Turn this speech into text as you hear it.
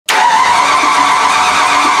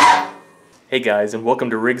Hey guys, and welcome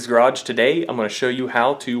to Riggs Garage. Today I'm going to show you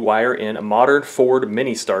how to wire in a modern Ford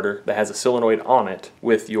mini starter that has a solenoid on it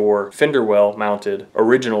with your fenderwell-mounted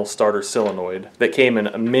original starter solenoid that came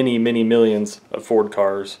in many millions of Ford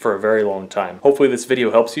cars for a very long time. Hopefully this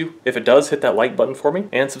video helps you. If it does, hit that like button for me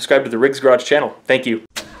and subscribe to the Riggs Garage channel. Thank you.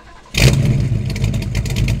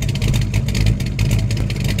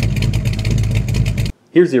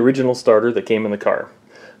 Here's the original starter that came in the car.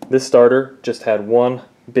 This starter just had one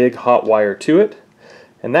big hot wire to it,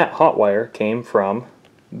 and that hot wire came from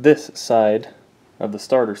this side of the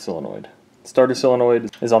starter solenoid. Starter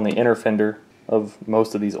solenoid is on the inner fender of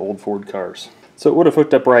most of these old Ford cars. So it would have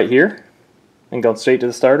hooked up right here and gone straight to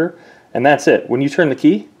the starter, and that's it. When you turn the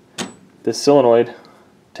key, this solenoid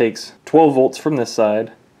takes 12 volts from this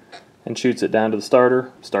side and shoots it down to the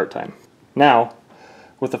starter, start time. Now,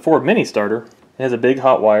 with the Ford mini starter, it has a big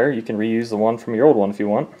hot wire. You can reuse the one from your old one if you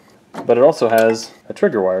want. But it also has a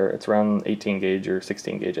trigger wire. It's around 18 gauge or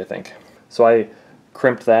 16 gauge, I think. So I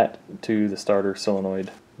crimped that to the starter solenoid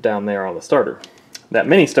down there on the starter. That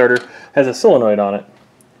mini starter has a solenoid on it,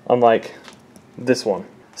 unlike this one.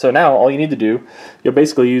 So now all you need to do, you'll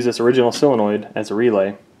basically use this original solenoid as a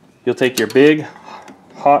relay. You'll take your big,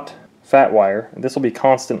 hot, fat wire, and this will be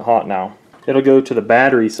constant hot now. It'll go to the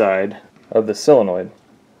battery side of the solenoid.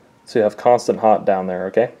 So you have constant hot down there,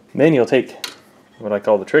 okay? And then you'll take what I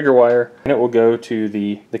call the trigger wire, and it will go to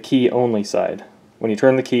the key only side. When you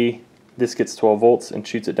turn the key, this gets 12 volts and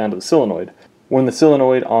shoots it down to the solenoid. When the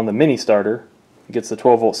solenoid on the mini starter gets the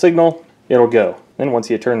 12 volt signal, it'll go. Then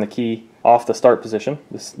once you turn the key off the start position,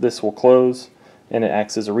 this will close and it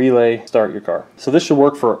acts as a relay, start your car. So this should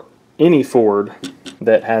work for any Ford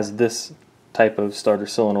that has this type of starter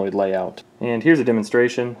solenoid layout. And here's a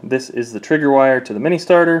demonstration. This is the trigger wire to the mini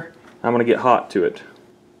starter. I'm going to get hot to it.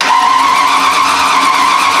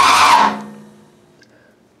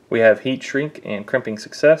 We have heat shrink and crimping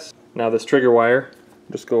success. Now this trigger wire,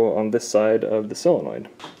 just go on this side of the solenoid.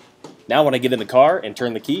 Now when I get in the car and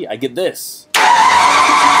turn the key, I get this.